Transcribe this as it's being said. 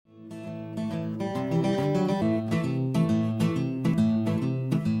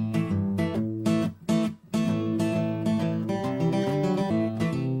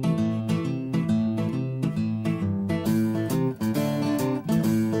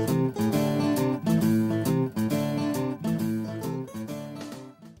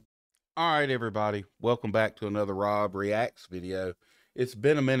All right, everybody, welcome back to another Rob Reacts video. It's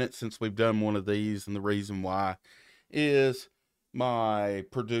been a minute since we've done one of these, and the reason why is my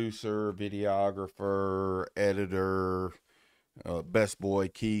producer, videographer, editor, best boy,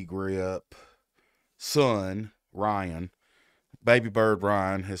 key grip, son, Ryan, baby bird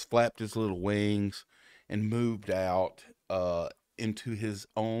Ryan, has flapped his little wings and moved out into his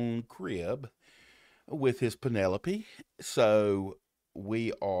own crib with his Penelope. So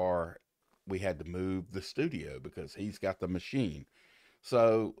we had to move the studio because he's got the machine.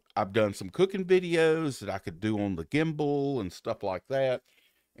 So I've done some cooking videos that I could do on the gimbal and stuff like that.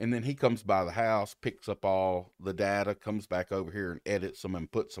 And then he comes by the house, picks up all the data, comes back over here and edits them and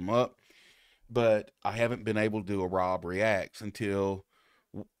puts them up. But I haven't been able to do a Rob Reacts until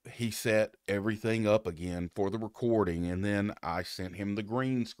he set everything up again for the recording. And then I sent him the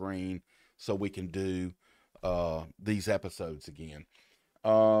green screen so we can do these episodes again.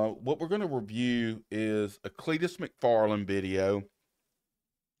 What we're going to review is a Cleetus McFarland video.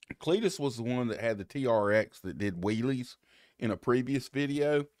 Cleetus was the one that had the TRX that did wheelies in a previous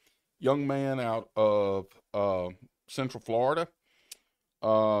video. Young man out of Central Florida.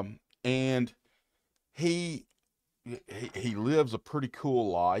 And he lives a pretty cool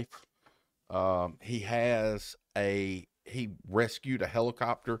life. He rescued a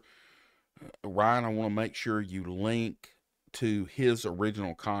helicopter. Ryan, I want to make sure you link to his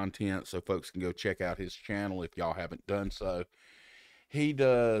original content so folks can go check out his channel if y'all haven't done so. He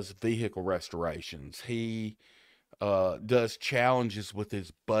does vehicle restorations. He does challenges with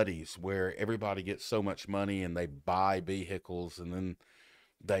his buddies where everybody gets so much money and they buy vehicles and then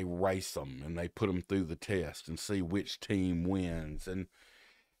they race them and they put them through the test and see which team wins. And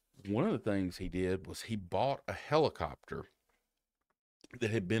one of the things he did was he bought a helicopter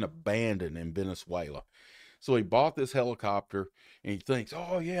that had been abandoned in Venezuela. So he bought this helicopter and he thinks,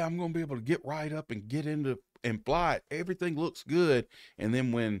 oh yeah, I'm going to be able to get right up and get into and fly it. Everything looks good. And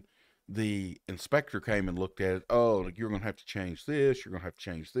then when the inspector came and looked at it, oh, you're going to have to change this. You're going to have to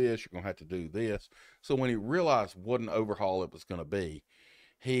change this. You're going to have to do this. So when he realized what an overhaul it was going to be,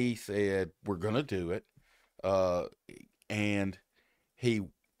 he said, we're going to do it. And he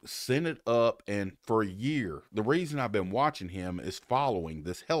sent it up, and for a year, the reason I've been watching him is following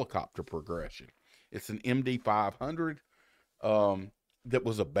this helicopter progression. It's an MD-500 that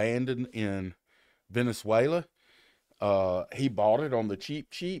was abandoned in Venezuela. He bought it on the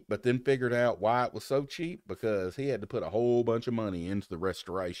cheap, but then figured out why it was so cheap, because he had to put a whole bunch of money into the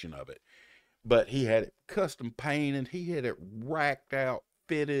restoration of it. But he had it custom painted. He had it racked out,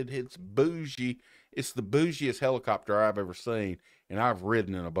 fitted. It's bougie. It's the bougiest helicopter I've ever seen, and I've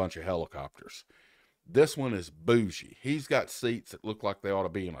ridden in a bunch of helicopters. This one is bougie. He's got seats that look like they ought to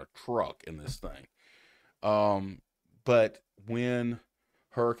be in a truck in this thing. But when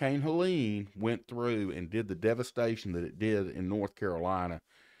Hurricane Helene went through and did the devastation that it did in North Carolina,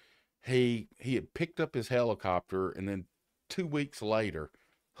 he had picked up his helicopter, and then 2 weeks later,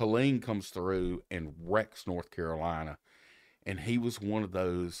 Helene comes through and wrecks North Carolina. And he was one of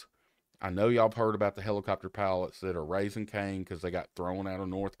those. I know y'all have heard about the helicopter pilots that are raising Cain because they got thrown out of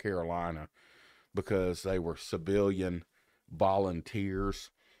North Carolina because they were civilian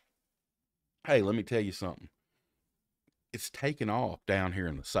volunteers. Hey, let me tell you something. It's taken off down here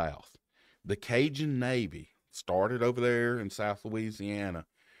in the South. The Cajun Navy started over there in South Louisiana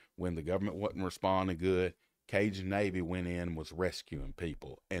when the government wasn't responding good. Cajun Navy went in and was rescuing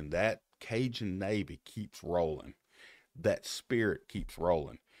people. And that Cajun Navy keeps rolling. That spirit keeps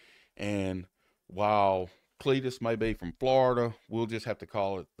rolling. And while Cleetus may be from Florida, we'll just have to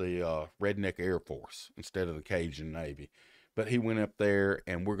call it the Redneck Air Force instead of the Cajun Navy. But he went up there,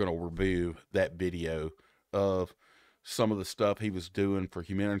 and we're going to review that video of some of the stuff he was doing for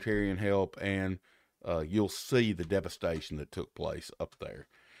humanitarian help, and you'll see the devastation that took place up there.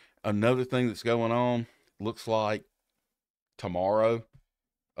 Another thing that's going on, looks like tomorrow,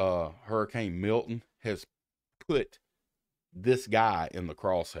 Hurricane Milton has put this guy in the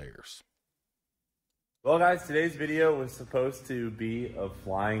crosshairs. Well guys, today's video was supposed to be of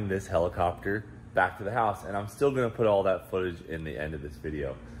flying this helicopter back to the house, and I'm still going to put all that footage in the end of this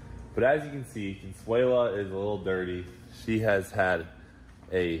video. But as you can see, Consuela is a little dirty. She has had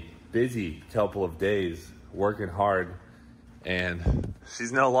a busy couple of days working hard, and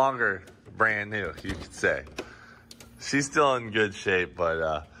she's no longer brand new, you could say. She's still in good shape,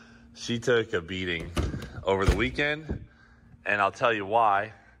 but she took a beating over the weekend, and I'll tell you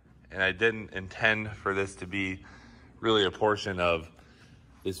why. And I didn't intend for this to be really a portion of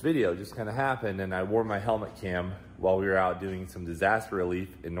this video. It just kind of happened, and I wore my helmet cam while we were out doing some disaster relief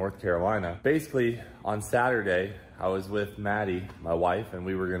in North Carolina. Basically, on Saturday, I was with Maddie, my wife, and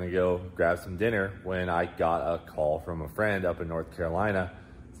we were gonna go grab some dinner when I got a call from a friend up in North Carolina.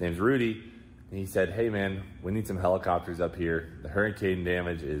 His name's Rudy, and he said, hey man, we need some helicopters up here. The hurricane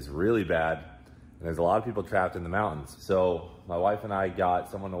damage is really bad, and there's a lot of people trapped in the mountains. So my wife and I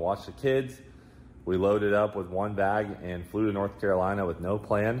got someone to watch the kids. We loaded up with one bag and flew to North Carolina with no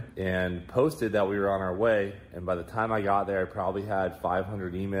plan and posted that we were on our way. And by the time I got there, I probably had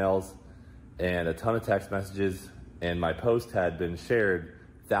 500 emails and a ton of text messages. And my post had been shared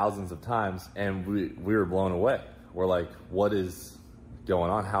thousands of times, and we were blown away. We're like, what is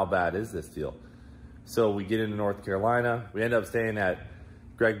going on? How bad is this deal? So we get into North Carolina. We end up staying at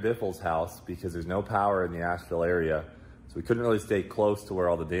Greg Biffle's house because there's no power in the Asheville area. So we couldn't really stay close to where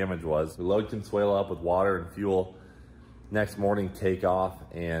all the damage was. We load Consuelo up with water and fuel. Next morning, take off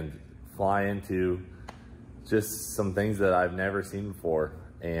and fly into just some things that I've never seen before,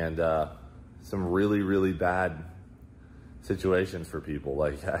 and some really, really bad situations for people.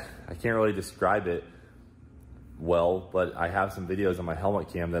 Like, I can't really describe it well, but I have some videos on my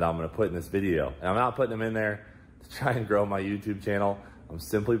helmet cam that I'm gonna put in this video. And I'm not putting them in there to try and grow my YouTube channel. I'm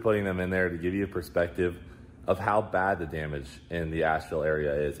simply putting them in there to give you a perspective of how bad the damage in the Asheville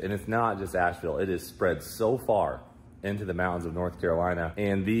area is. And it's not just Asheville, it is spread so far into the mountains of North Carolina.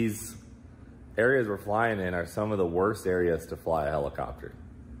 And these areas we're flying in are some of the worst areas to fly a helicopter.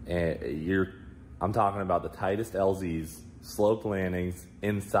 And I'm talking about the tightest LZs, sloped landings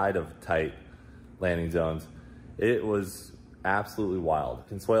inside of tight landing zones. It was absolutely wild.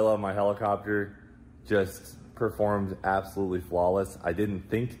 Consuelo, my helicopter, just performed absolutely flawless. I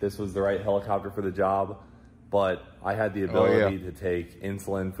didn't think this was the right helicopter for the job, but I had the ability to take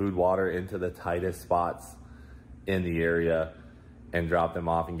insulin, food, water into the tightest spots in the area and drop them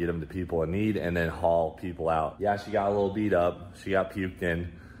off and get them to people in need, and then haul people out. Yeah, she got a little beat up. She got puked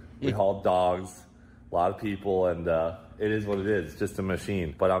in. We hauled dogs, a lot of people, and it is what it is. It's just a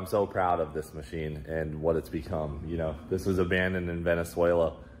machine. But I'm so proud of this machine and what it's become. You know, this was abandoned in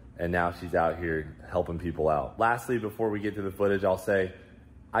Venezuela, and now she's out here helping people out. Lastly, before we get to the footage, I'll say,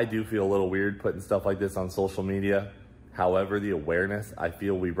 I do feel a little weird putting stuff like this on social media. However, the awareness I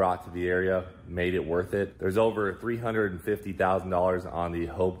feel we brought to the area made it worth it. There's over $350,000 on the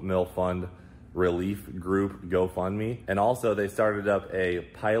Hope Mill Fund Relief Group GoFundMe. And also they started up a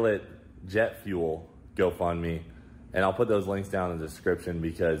pilot jet fuel GoFundMe. And I'll put those links down in the description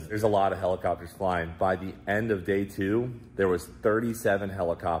because there's a lot of helicopters flying. By the end of day 2, there was 37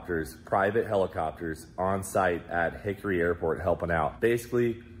 helicopters, private helicopters, on site at Hickory Airport helping out.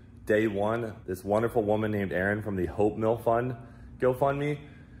 Basically, day 1, this wonderful woman named Erin from the Hope Mill Fund GoFundMe,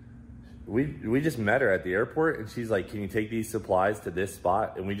 we just met her at the airport, and she's like, can you take these supplies to this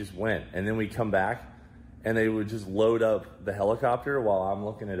spot? And we just went. And then we come back, and they would just load up the helicopter while I'm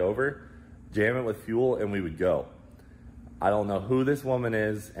looking it over, jam it with fuel, and we would go. I don't know who this woman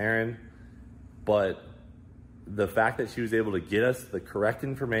is, Erin, but the fact that she was able to get us the correct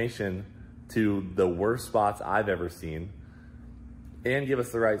information to the worst spots I've ever seen and give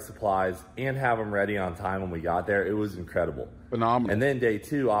us the right supplies and have them ready on time when we got there, it was incredible. Phenomenal. And then day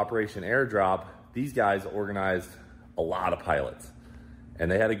 2, Operation Airdrop, these guys organized a lot of pilots, and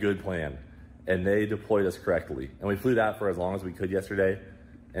they had a good plan, and they deployed us correctly. And we flew that for as long as we could yesterday,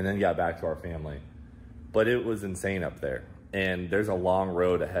 and then got back to our family. But it was insane up there. And there's a long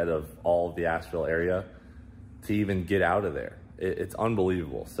road ahead of all of the Asheville area to even get out of there. It's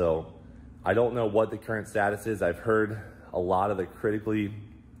unbelievable. So I don't know what the current status is. I've heard a lot of the critically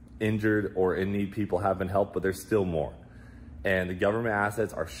injured or in need people have been helped, but there's still more. And the government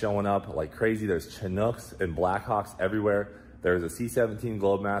assets are showing up like crazy. There's Chinooks and Blackhawks everywhere. There's a C-17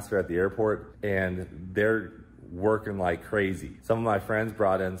 Globemaster at the airport, and they're working like crazy. Some of my friends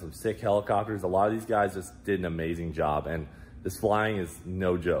brought in some sick helicopters. A lot of these guys just did an amazing job, and this flying is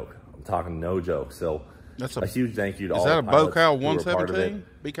no joke. I'm talking no joke. So that's a huge thank you to all the pilots who were part of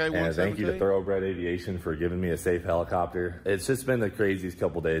it. BK-117? And thank you to Thoroughbred Aviation for giving me a safe helicopter. It's just been the craziest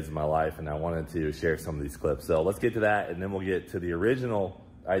couple days of my life, and I wanted to share some of these clips. So let's get to that, and then we'll get to the original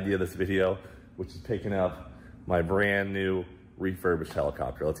idea of this video, which is picking up my brand new refurbished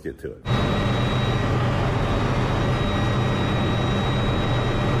helicopter. Let's get to it.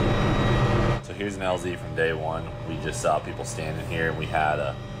 So here's an LZ from day 1. We just saw people standing here, and we had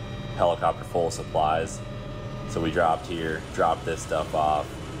a helicopter full of supplies. So we dropped here, dropped this stuff off,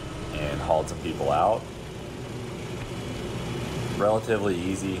 and hauled some people out. Relatively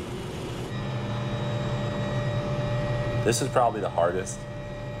easy. This is probably the hardest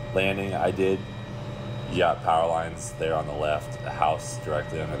landing I did You got power lines there on the left, a house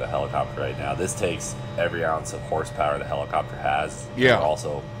directly under the helicopter right now. This takes every ounce of horsepower the helicopter has. Yeah. We're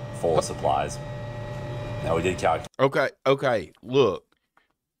also full of supplies. Now we did calculate. Okay. Look,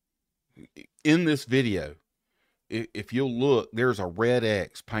 in this video, if you'll look, there's a red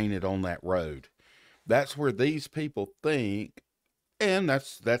X painted on that road. That's where these people think, and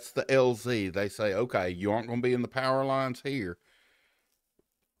that's the LZ. They say, okay, you aren't going to be in the power lines here.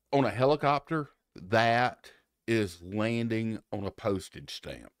 On a helicopter, that is landing on a postage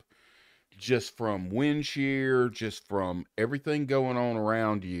stamp. Just from wind shear, just from everything going on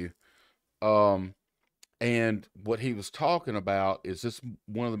around you. And what he was talking about is this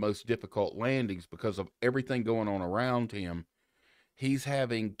one of the most difficult landings because of everything going on around him. He's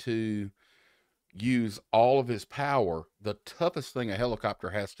having to use all of his power. The toughest thing a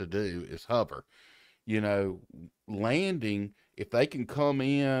helicopter has to do is hover. You know, landing, if they can come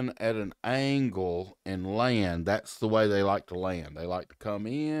in at an angle and land, that's the way they like to land. They like to come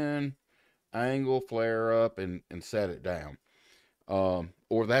in, angle, flare up, and set it down.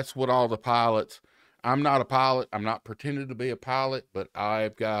 Or that's what all the pilots... I'm not a pilot. I'm not pretending to be a pilot, but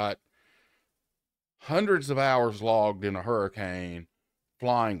I've got hundreds of hours logged in a hurricane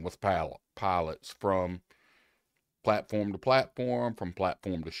flying with pilots from platform to platform, from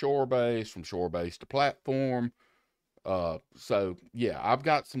platform to shore base, from shore base to platform. So yeah, I've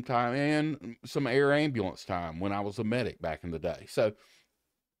got some time and some air ambulance time when I was a medic back in the day. So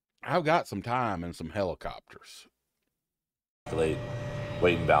I've got some time and some helicopters.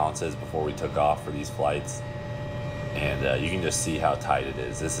 Weight and balances before we took off for these flights, and you can just see how tight it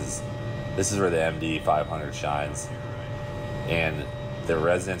is. This is where the MD 500 shines, and the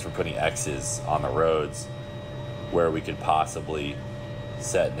residents were putting X's on the roads where we could possibly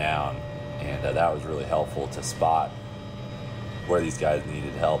set down, and that was really helpful to spot where these guys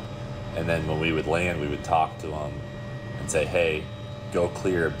needed help. And then when we would land, we would talk to them and say, hey, go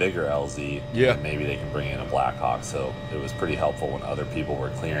clear a bigger LZ, yeah, and maybe they can bring in a Black Hawk. So it was pretty helpful when other people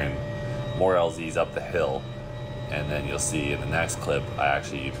were clearing more LZs up the hill. And then you'll see in the next clip, I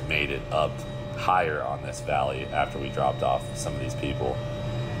actually made it up higher on this valley after we dropped off some of these people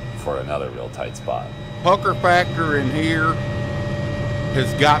for another real tight spot. Pucker factor in here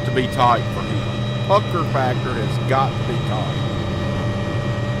has got to be tight for him. Pucker factor has got to be tight.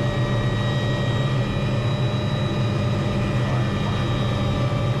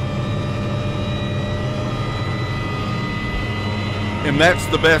 And that's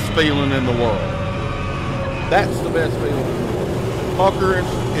the best feeling in the world. That's the best feeling in the world. Puckering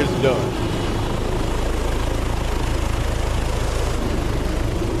is done.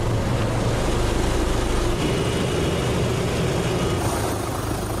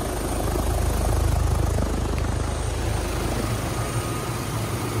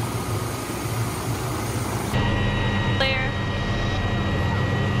 Clear.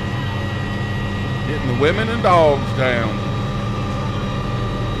 Getting the women and dogs down.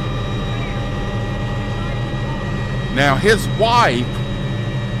 Now his wife,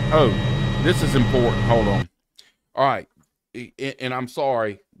 oh, this is important. Hold on. All right. And I'm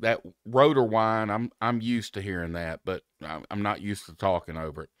sorry, that rotor whine, I'm used to hearing that, but I'm not used to talking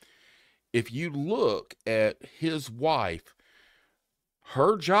over it. If you look at his wife,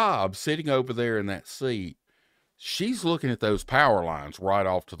 her job sitting over there in that seat, she's looking at those power lines right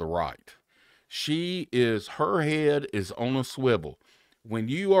off to the right. Her head is on a swivel. When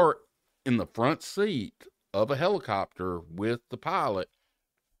you are in the front seat of a helicopter with the pilot,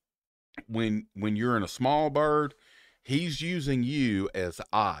 when you're in a small bird, he's using you as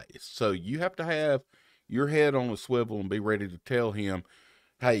eyes. So you have to have your head on a swivel and be ready to tell him,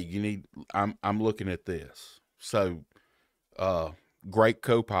 hey, I'm looking at this. So great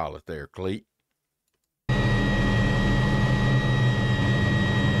co-pilot there, Cleet.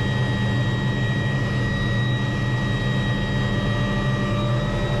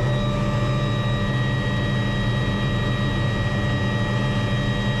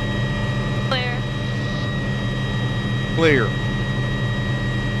 Clear.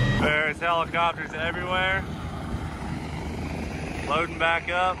 There's helicopters everywhere. Loading back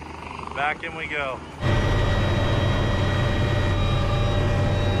up. Back in we go.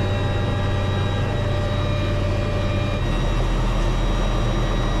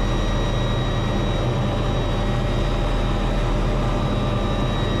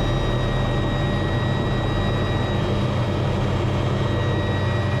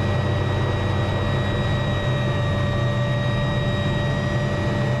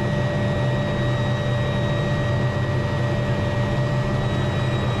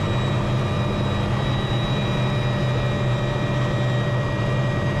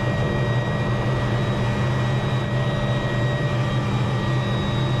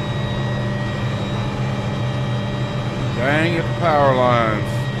 power lines.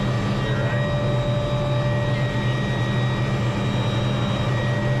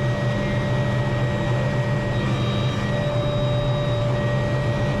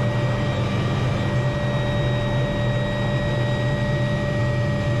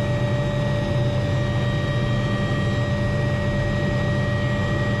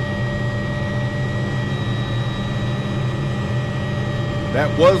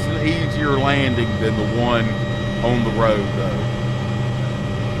 That was an easier landing than the one on the road, though.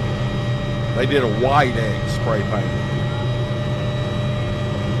 They did a white egg spray paint.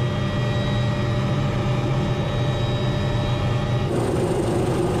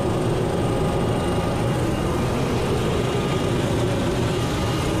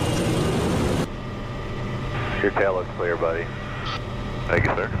 Your tail looks clear, buddy. Thank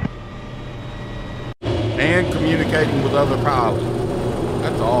you, sir. And communicating with other pilots.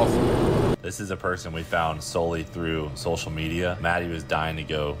 That's awesome. This is a person we found solely through social media. Maddie was dying to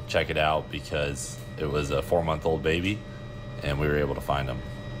go check it out because it was a 4-month-old baby, and we were able to find him.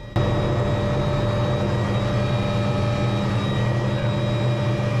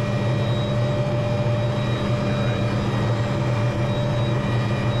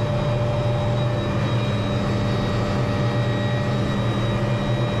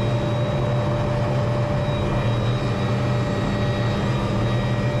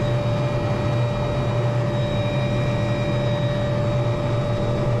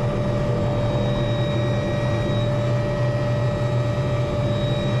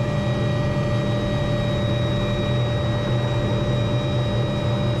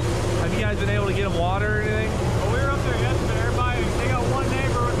 Been able to get them water or anything? Well, we were up there yesterday. Everybody, they got one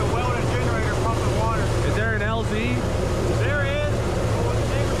neighbor with a welded generator pumping water. Is there an LZ? There is. Well, the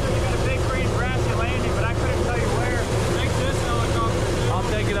neighbor said you got a big green grassy landing, but I couldn't tell you where. Take this helicopter too. I'll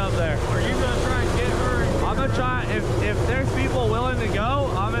take it up there. Are you gonna try and get her? I'm gonna try. If there's people willing to go,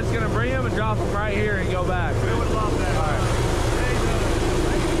 I'm just gonna bring them and drop them right here and go back. We would love that. All right.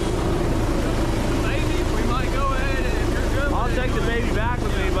 We might go ahead and if you're good. I'll take the baby back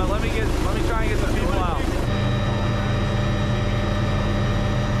with me, but let me try and get some people out.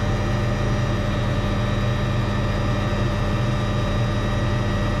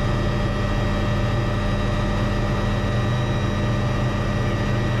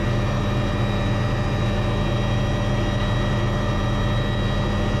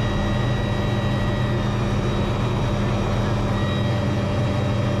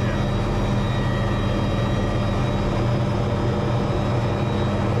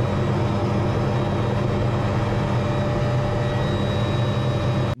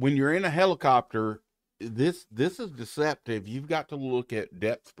 When you're in a helicopter, this is deceptive. You've got to look at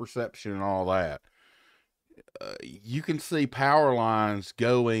depth perception and all that. You can see power lines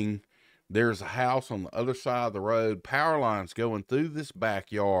going. There's a house on the other side of the road. Power lines going through this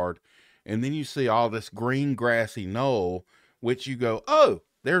backyard, and then you see all this green grassy knoll, which you go, oh,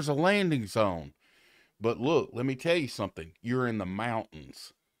 there's a landing zone. But look, let me tell you something. You're in the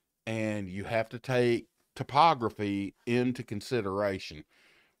mountains, and you have to take topography into consideration.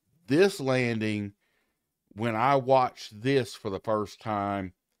 This landing, when I watched this for the first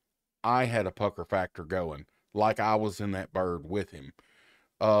time, I had a pucker factor going, like I was in that bird with him.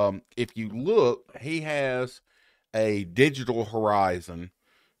 If you look, he has a digital horizon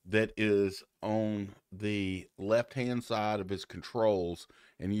that is on the left-hand side of his controls,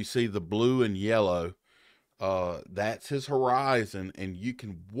 and you see the blue and yellow. That's his horizon, and you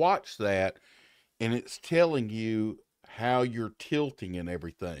can watch that, and it's telling you how you're tilting and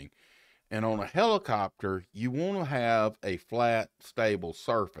everything. And on a helicopter, you want to have a flat, stable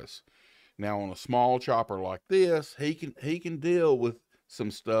surface. Now, on a small chopper like this, he can deal with some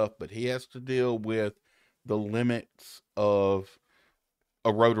stuff, but he has to deal with the limits of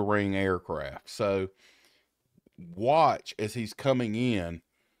a rotor ring aircraft. So watch as he's coming in,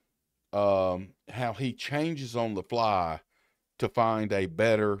 how he changes on the fly to find a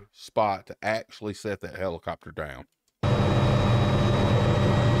better spot to actually set that helicopter down.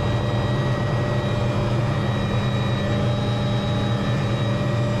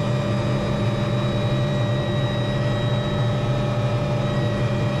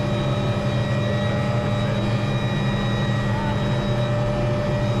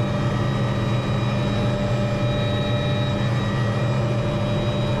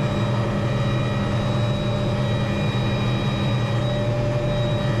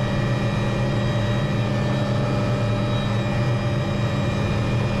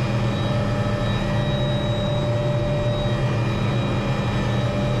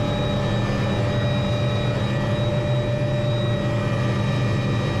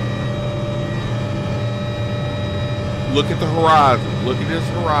 look at the horizon. Look at this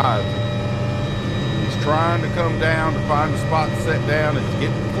horizon. He's trying to come down to find a spot to set down. It's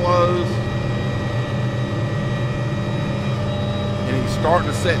getting close. And he's starting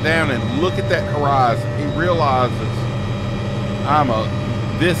to set down and look at that horizon. He realizes,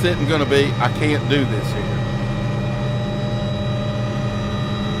 this isn't going to be, I can't do this here.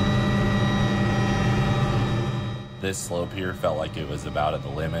 This slope here felt like it was about at the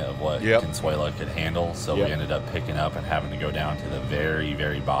limit of what Consuelo could handle, so we ended up picking up and having to go down to the very,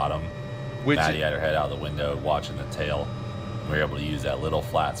 very bottom. Maddie had her head out the window watching the tail. We were able to use that little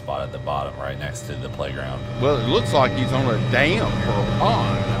flat spot at the bottom right next to the playground. Well, it looks like he's on a dam or a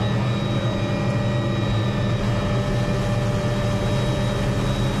pond.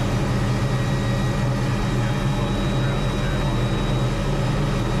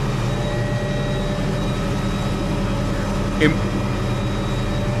 And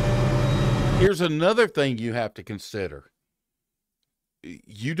here's another thing you have to consider.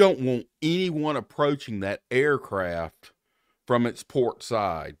 You don't want anyone approaching that aircraft from its port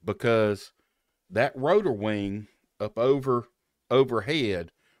side, because that rotor wing up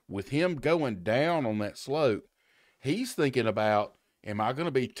overhead, with him going down on that slope, he's thinking about, am I going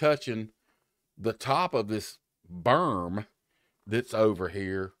to be touching the top of this berm that's over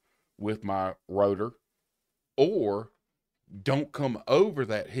here with my rotor, or don't come over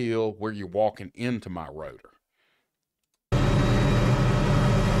that hill where you're walking into my rotor.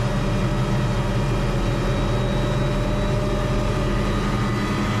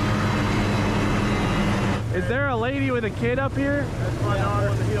 Is there a lady with a kid up here? That's my daughter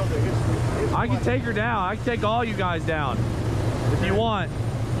on the hill. I can take her down. I can take all you guys down if you want.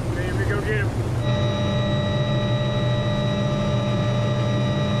 Maybe go get him.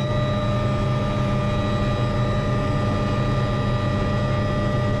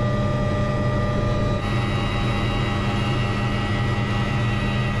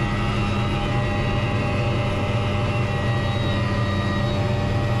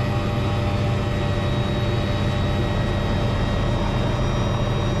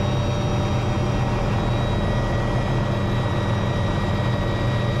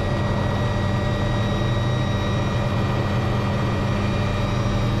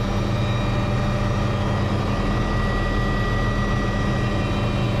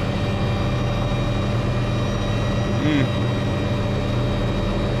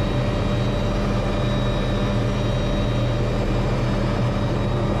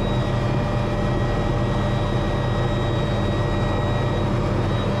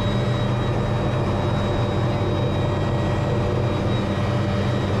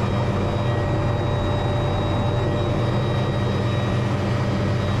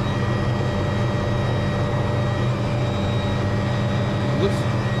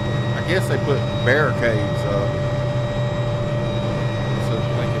 I guess they put barricades up so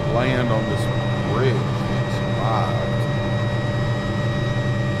that they could land on this bridge and survive.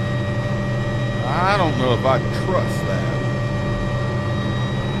 I don't know if I trust that.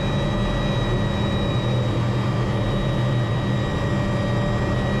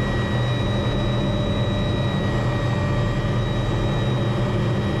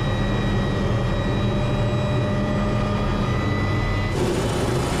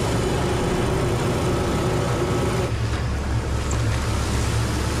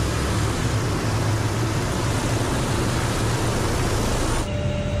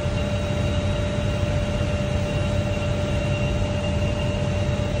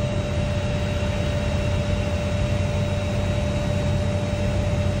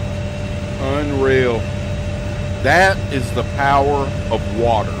 Unreal. That is the power of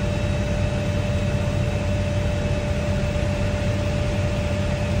water.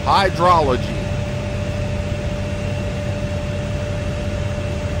 Hydrology.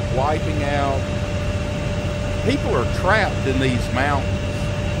 Wiping out. People are trapped in these mountains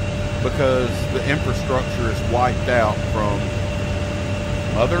because the infrastructure is wiped out from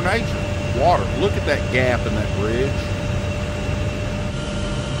Mother Nature. Water. Look at that gap in that bridge.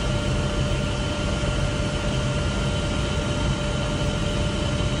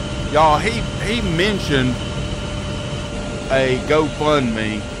 Y'all, he mentioned a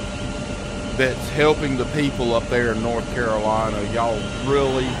GoFundMe that's helping the people up there in North Carolina. Y'all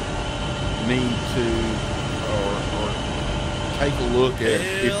really need to or take a look at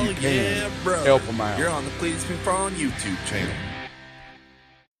it if you can. Help them out. You're on the Cleetus McFarland YouTube channel.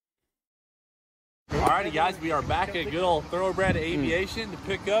 Alrighty guys, we are back at good old Thoroughbred Aviation to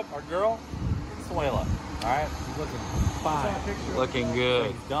pick up our girl, Consuelo. Alright, she's looking fine. Looking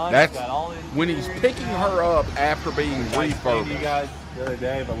good. Done. That's got all when he's picking her up after being you refurbished. guys the other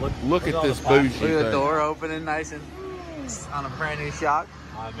day, but look Look at all this the plastic. bougie Look at the thing. door opening nice and shocks on a brand new shock.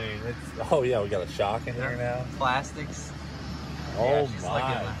 I mean, it's, oh yeah, we got a shock in there now. Plastics. Oh Yeah, she's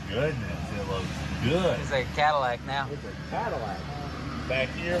my looking goodness, it looks good. It's like a Cadillac now. It's a Cadillac. Back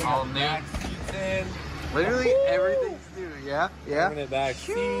here, we All got new. back seats in. Literally everything's new. Yeah, yeah. Permanent back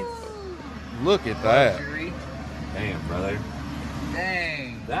seats. Look at that. Luxury. Damn, brother.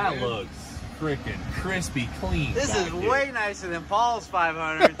 Dang. That dude. looks freaking crispy clean. This is back here. way nicer than Paul's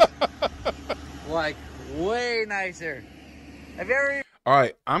 500. Like, way nicer. Have you ever... All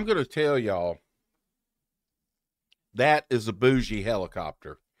right, I'm going to tell y'all, that is a bougie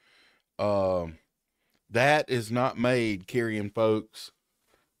helicopter. That is not made carrying folks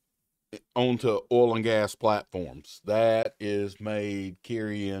onto oil and gas platforms. That is made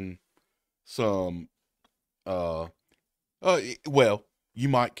carrying some, well, you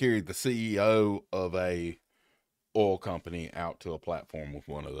might carry the CEO of a oil company out to a platform with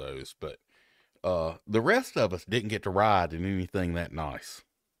one of those, but the rest of us didn't get to ride in anything that nice.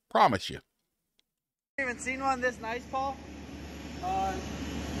 Promise you. Even seen one this nice, Paul? No.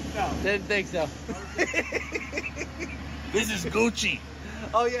 Didn't think so. This is Gucci.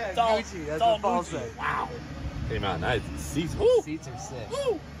 Oh yeah, It's all- Gucci. it's That's all what Paul Gucci. said. Wow. Came out nice. Seats. Woo. Seats are sick.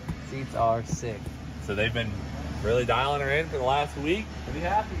 Woo. Seats are sick. So they've been really dialing her in for the last week. Pretty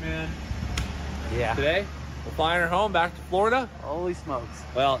happy, man. Yeah. Today, we're flying her home back to Florida. Holy smokes.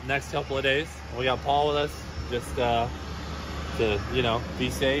 Well, next couple of days. We got Paul with us just to, you know, be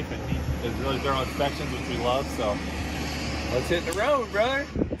safe, and he does really thorough inspections, which we love, so let's hit the road, brother.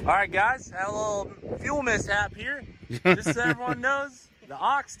 All right, guys, had a little fuel mishap here. Just so everyone knows, the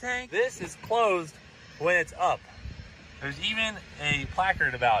aux tank, this is closed when it's up. There's even a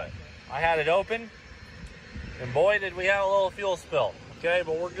placard about it. I had it open, and boy, did we have a little fuel spill. Okay,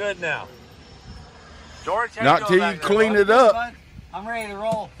 but we're good now. George, how Not you till doing you back there, clean bud? it up. Bud, I'm ready to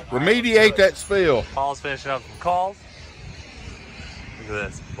roll. Remediate that spill. Paul's finishing up some calls. Look at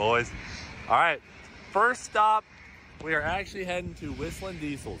this, boys. All right, first stop, we are actually heading to Whistling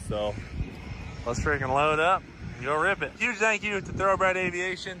Diesel. So let's freaking load up and go rip it. Huge thank you to Thoroughbred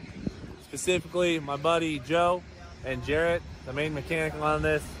Aviation, specifically my buddy Joe and Jarrett, the main mechanic on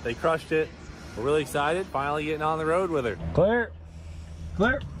this. They crushed it. We're really excited, finally getting on the road with her. Clear.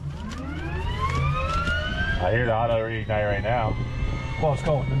 Clear. I hear the auto reignite right now. Well, it's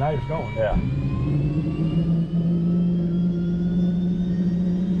going. The night is going. Yeah.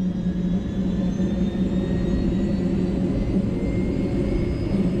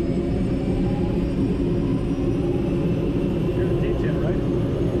 You're the detail,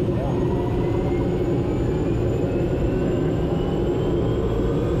 right?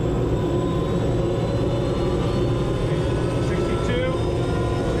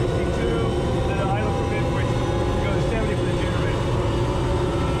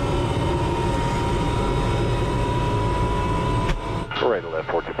 Right to left,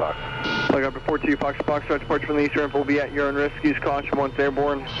 42 Fox. Flag up to 42 Fox, departure from the east ramp will be at your own risk. Use caution once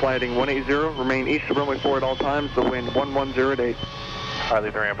airborne. Flighting 180, remain east of runway 4 at all times, the wind 110 at 8. All right,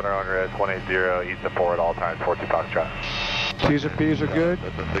 leave the ramp at our own risk, 180, east of 4 at all times, 42 Fox. T's and P's are good.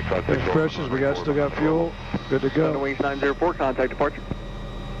 Expressions, still got fuel. Good to go. Wings 904, contact departure.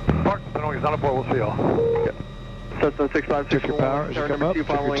 Park, the wings on board, we'll see y'all. Cessna 6564. Check your power as you come up. Check your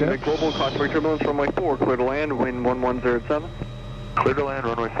Following the temps. global cautionary turbulence, runway 4, clear to land, wind 110 at 7. Clear to land,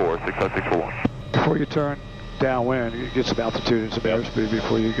 runway 4, 65641. Before you turn downwind, you get some altitude and some airspeed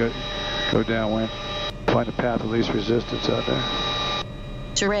before you go downwind. Find a path of least resistance out there.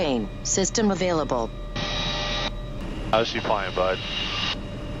 Terrain, system available. How's she flying, bud?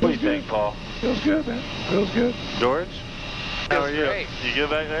 What do you think, Paul? Feels good, man. Feels good. George? How are you? Great. You good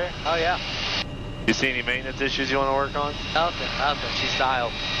back there? Oh yeah. You see any maintenance issues you want to work on? Nothing. She's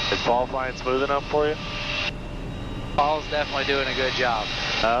dialed. Is Paul flying smooth enough for you? Paul's definitely doing a good job.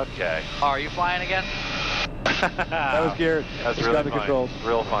 Okay. Oh, are you flying again? That was Garrett. That's He's really got the funny. controls.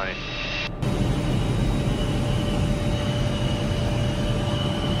 Real funny.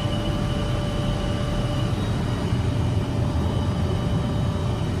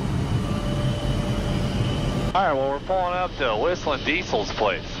 All right, well, we're pulling up to Whistling Diesel's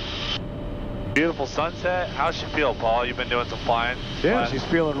place. Beautiful sunset. How's she feel, Paul? You've been doing some flying? Yeah, she's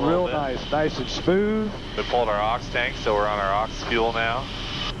feeling real nice. Nice and smooth. We pulled our aux tank, so we're on our aux fuel now.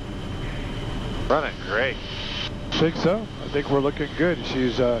 Running great. I think so. I think we're looking good.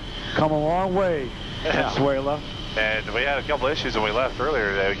 She's come a long way, Consuela. And we had a couple issues when we left earlier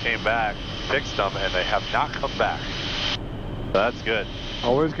today. We came back, fixed them, and they have not come back. So that's good.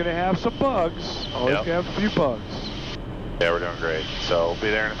 Always going to have some bugs. Always going to have a few bugs. Yeah, we're doing great. So we'll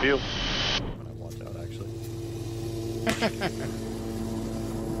be there in a few. Watch out, actually.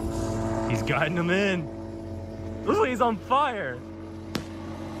 He's guiding them in. Looks like he's on fire.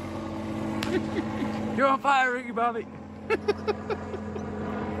 You're on fire, Ricky Bobby.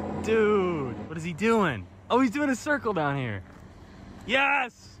 Dude, what is he doing? Oh, he's doing a circle down here.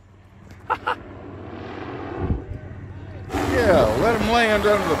 Yes! Yeah, let him land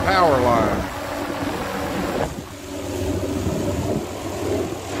under the power line.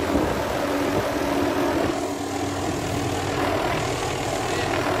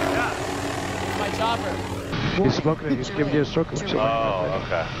 My chopper. He's smoking it. He's giving you a circle. Oh,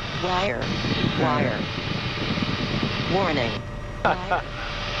 okay. Wire. Wire. Warning.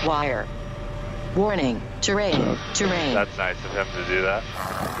 Wire. Warning. Terrain. Terrain. That's nice of him to do that.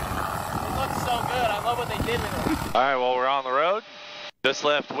 It looks so good. I love what they did with it. All right, well, we're on the road. Just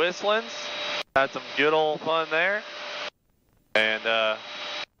left Whistlin's. Had some good old fun there. And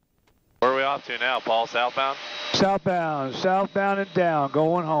where are we off to now, Paul? Southbound? Southbound. Southbound and down.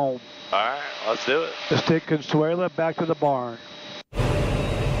 Going home. All right, let's do it. Let's take Consuela back to the barn.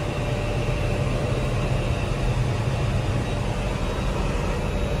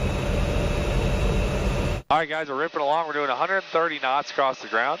 All right, guys, we're ripping along. We're doing 130 knots across the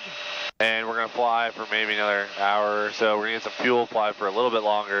ground, and we're going to fly for maybe another hour or so. We're going to get some fuel, fly for a little bit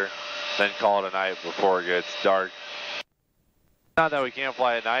longer, then call it a night before it gets dark. Not that we can't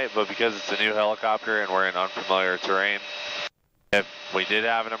fly at night, but because it's a new helicopter and we're in unfamiliar terrain, if we did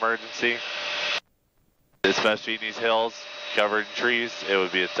have an emergency, especially in these hills covered in trees, it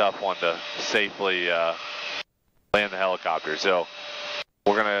would be a tough one to safely land the helicopter. So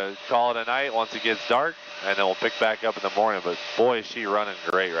we're going to call it a night once it gets dark, and then we'll pick back up in the morning. But boy, is she running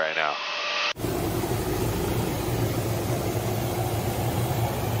great right now.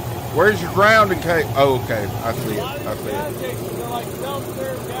 Where's your grounding cable? Oh, okay. I see it. I see Gas it. stations are like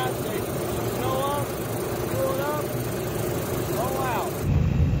self-serve gas stations. You show up, pull it up, roll out.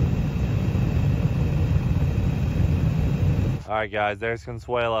 All right, guys, there's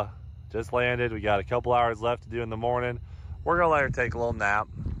Consuela. Just landed. We got a couple hours left to do in the morning. We're gonna let her take a little nap.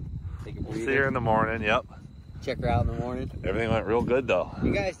 We'll see her in the morning. Yep. Check her out in the morning. Everything went real good, though.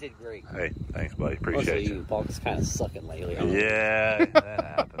 You guys did great. Hey, thanks, buddy. Appreciate you. Paul's kind of sucking lately. Yeah, that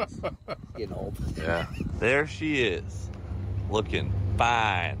happens. Getting old. Yeah. There she is, looking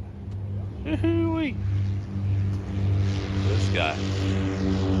fine. Woo-hoo-wee. This guy.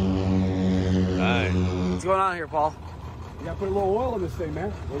 Nice. What's going on here, Paul? You gotta put a little oil in this thing,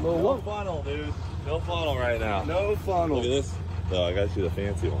 man. A little No funnel, dude. No funnel right now. No funnel. Look at this. No, I got you the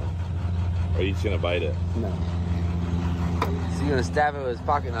fancy one. Or are you just gonna bite it? No. Is he gonna stab it with his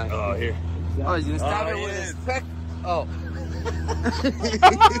pocket knife? Oh, here. Oh, he's gonna stab it with his peck. Oh.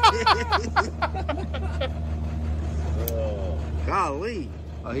 Golly.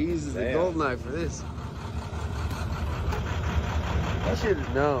 Oh, he uses the gold knife for this. I should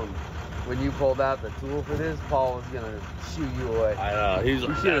have known when you pulled out the tool for this, Paul was gonna shoo you away. I know. He's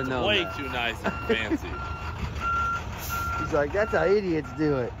like, that's way too nice and fancy. He's like, that's how idiots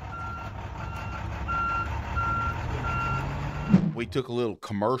do it. We took a little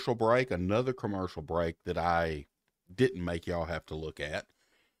commercial break, another commercial break that I didn't make y'all have to look at.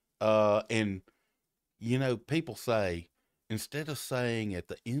 And, you know, people say, instead of saying at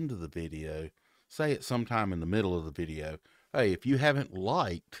the end of the video, say it sometime in the middle of the video. Hey, if you haven't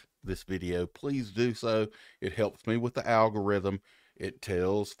liked this video, please do so. It helps me with the algorithm. It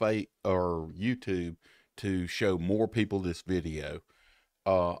tells YouTube to show more people this video.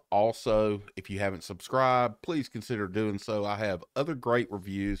 Also, if you haven't subscribed, please consider doing so. I have other great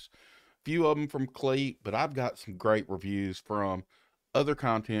reviews, few of them from Cleet, but I've got some great reviews from other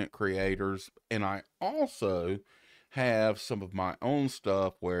content creators, and I also have some of my own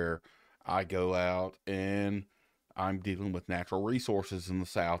stuff where I go out and I'm dealing with natural resources in the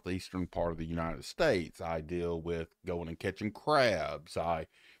southeastern part of the United States. I deal with going and catching crabs. I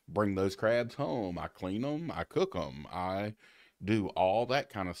bring those crabs home. I clean them. I cook them. I do all that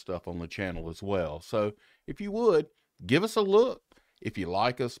kind of stuff on the channel as well. So if you would, give us a look. If you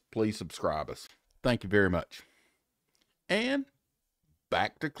like us, please subscribe us. Thank you very much. And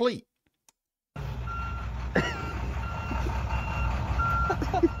back to Cleet.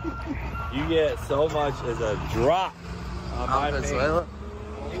 You get so much as a drop on my Venezuela.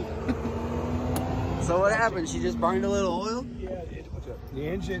 So what happened? She just burned a little oil? Yeah, the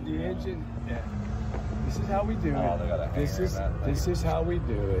engine, yeah. This is how we do it. This is how we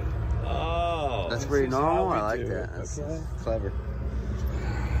do it. Oh. That's pretty normal. I like that. Okay. That's clever.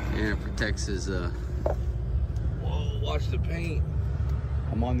 Yeah, it protects his, Whoa, watch the paint.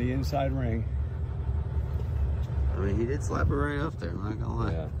 I'm on the inside ring. I mean, he did slap it right up there, I'm not gonna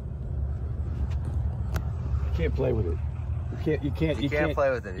lie. Yeah. You can't play with it. You can't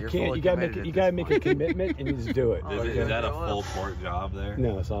play with it. You gotta make a commitment and you just do it. Is that a full court job there?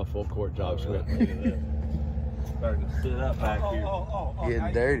 No, it's not a full court job. Starting to sit up back here.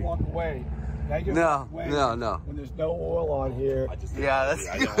 Getting dirty. Walk away. No. When there's no oil on here. Yeah, that's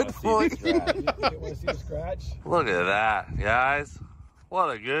a good point. You want to see the scratch? Look at that, guys. What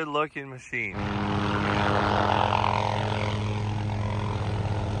a good looking machine.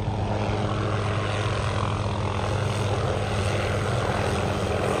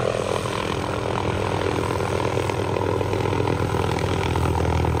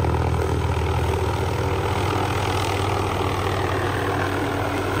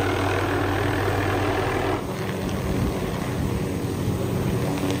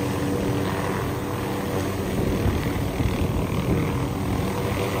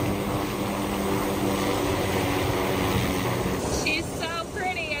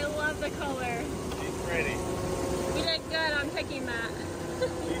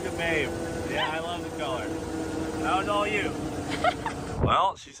 Yeah, I love the color. That was all you.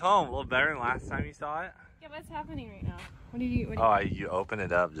 Well, she's home. A little better than last time you saw it. Yeah, what's happening right now? What do you You open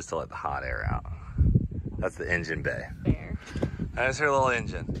it up just to let the hot air out. That's the engine bay. There. That's her little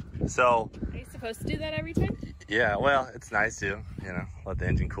engine. So. Are you supposed to do that every time? Yeah, well, it's nice to, let the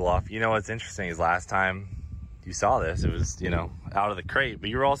engine cool off. You know what's interesting is last time you saw this, it was, out of the crate, but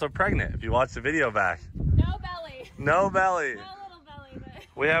you were also pregnant. If you watch the video back. No belly. No belly. No little belly, but.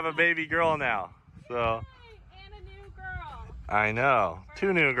 We have a baby girl now, so. And a new girl. I know.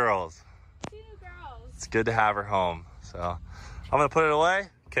 2 new girls. 2 girls. It's good to have her home. So I'm gonna put it away.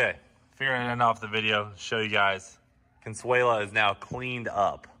 Okay, figuring to end off the video, show you guys. Consuela is now cleaned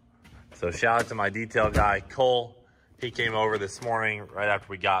up. So shout out to my detail guy, Cole. He came over this morning right after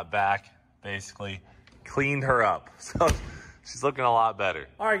we got back, basically cleaned her up. So she's looking a lot better.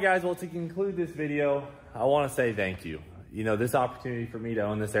 All right, guys, well, to conclude this video, I want to say thank you. This opportunity for me to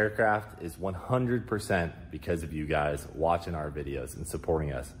own this aircraft is 100% because of you guys watching our videos and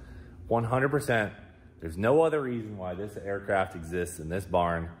supporting us. 100%. There's no other reason why this aircraft exists in this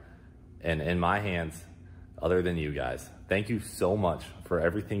barn and in my hands other than you guys. Thank you so much for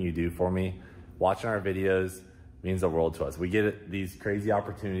everything you do for me. Watching our videos means the world to us. We get these crazy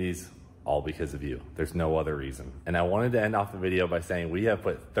opportunities all because of you. There's no other reason. And I wanted to end off the video by saying we have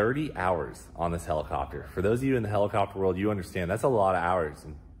put 30 hours on this helicopter. For those of you in the helicopter world, you understand that's a lot of hours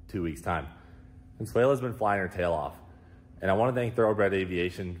in 2 weeks' time. Consuela's been flying her tail off. And I want to thank Thoroughbred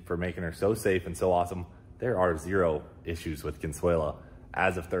Aviation for making her so safe and so awesome. There are 0 issues with Consuela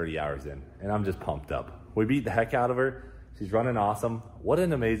as of 30 hours in, and I'm just pumped up. We beat the heck out of her. She's running awesome. What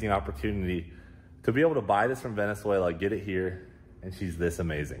an amazing opportunity to be able to buy this from Venezuela, get it here, and she's this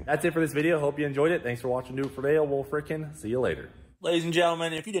amazing. That's it for this video. Hope you enjoyed it. Thanks for watching Do It For Dale. We'll frickin' see you later. Ladies and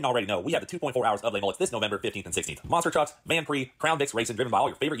gentlemen, if you didn't already know, we have the 2.4 hours of Les Mullets this November 15th and 16th. Monster trucks, Van Prix, Crown Vics racing driven by all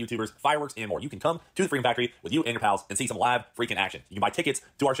your favorite YouTubers, fireworks, and more. You can come to the Freedom Factory with you and your pals and see some live freaking action. You can buy tickets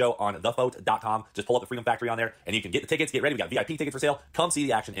to our show on thefote.com. Just pull up the Freedom Factory on there, and you can get the tickets. Get ready. We got VIP tickets for sale. Come see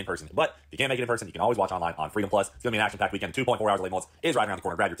the action in person. But if you can't make it in person, you can always watch online on Freedom Plus. It's going to be an action-packed weekend. 2.4 hours of Les Mullets is right around the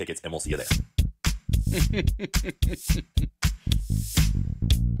corner. Grab your tickets, and we'll see you there.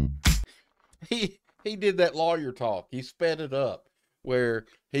 He did that lawyer talk. He sped it up, where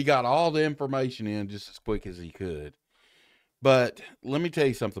he got all the information in just as quick as he could. But let me tell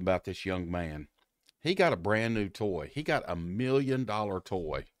you something about this young man. He got a brand new toy. He got $1 million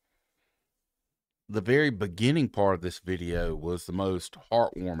toy. The very beginning part of this video was the most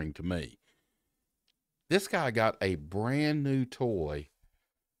heartwarming to me. This guy got a brand new toy,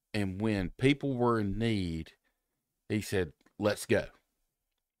 and when people were in need, he said, let's go.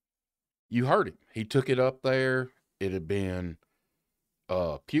 You heard him. He took it up there. It had been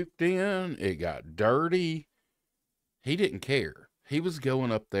puked in. It got dirty. He didn't care. He was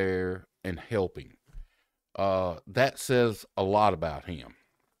going up there and helping. That says a lot about him.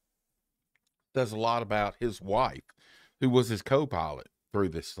 Says a lot about his wife, who was his co-pilot through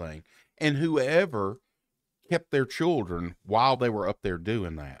this thing, and whoever kept their children while they were up there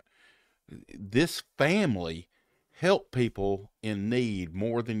doing that. This family helped people in need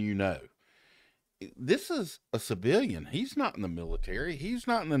more than you know. This is a civilian. He's not in the military. He's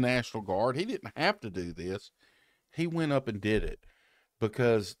not in the National Guard. He didn't have to do this. He went up and did it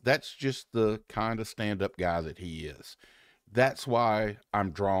because that's just the kind of stand-up guy that he is. That's why I'm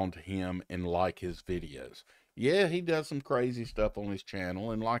drawn to him and like his videos. Yeah, he does some crazy stuff on his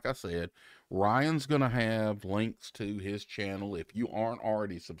channel. And like I said, Ryan's going to have links to his channel. If you aren't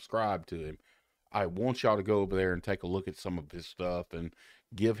already subscribed to him, I want y'all to go over there and take a look at some of his stuff and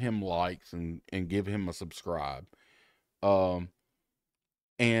give him likes and give him a subscribe.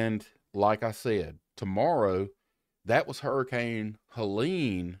 And like I said, tomorrow that was Hurricane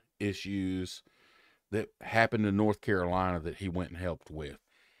Helene issues that happened in North Carolina that he went and helped with.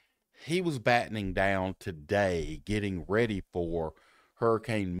 He was battening down today, getting ready for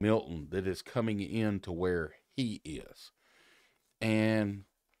Hurricane Milton that is coming into where he is. And,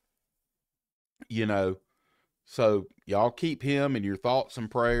 you know, so y'all keep him in your thoughts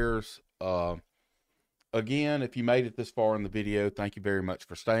and prayers. Again, if you made it this far in the video, thank you very much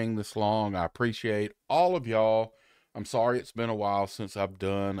for staying this long. I appreciate all of y'all. I'm sorry it's been a while since I've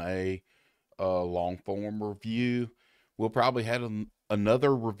done a long form review. We'll probably have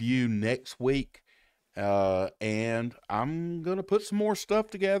another review next week. And I'm going to put some more stuff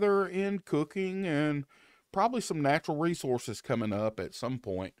together in cooking and probably some natural resources coming up at some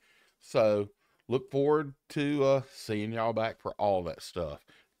point. So look forward to seeing y'all back for all that stuff.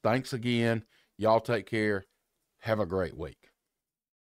 Thanks again. Y'all take care. Have a great week.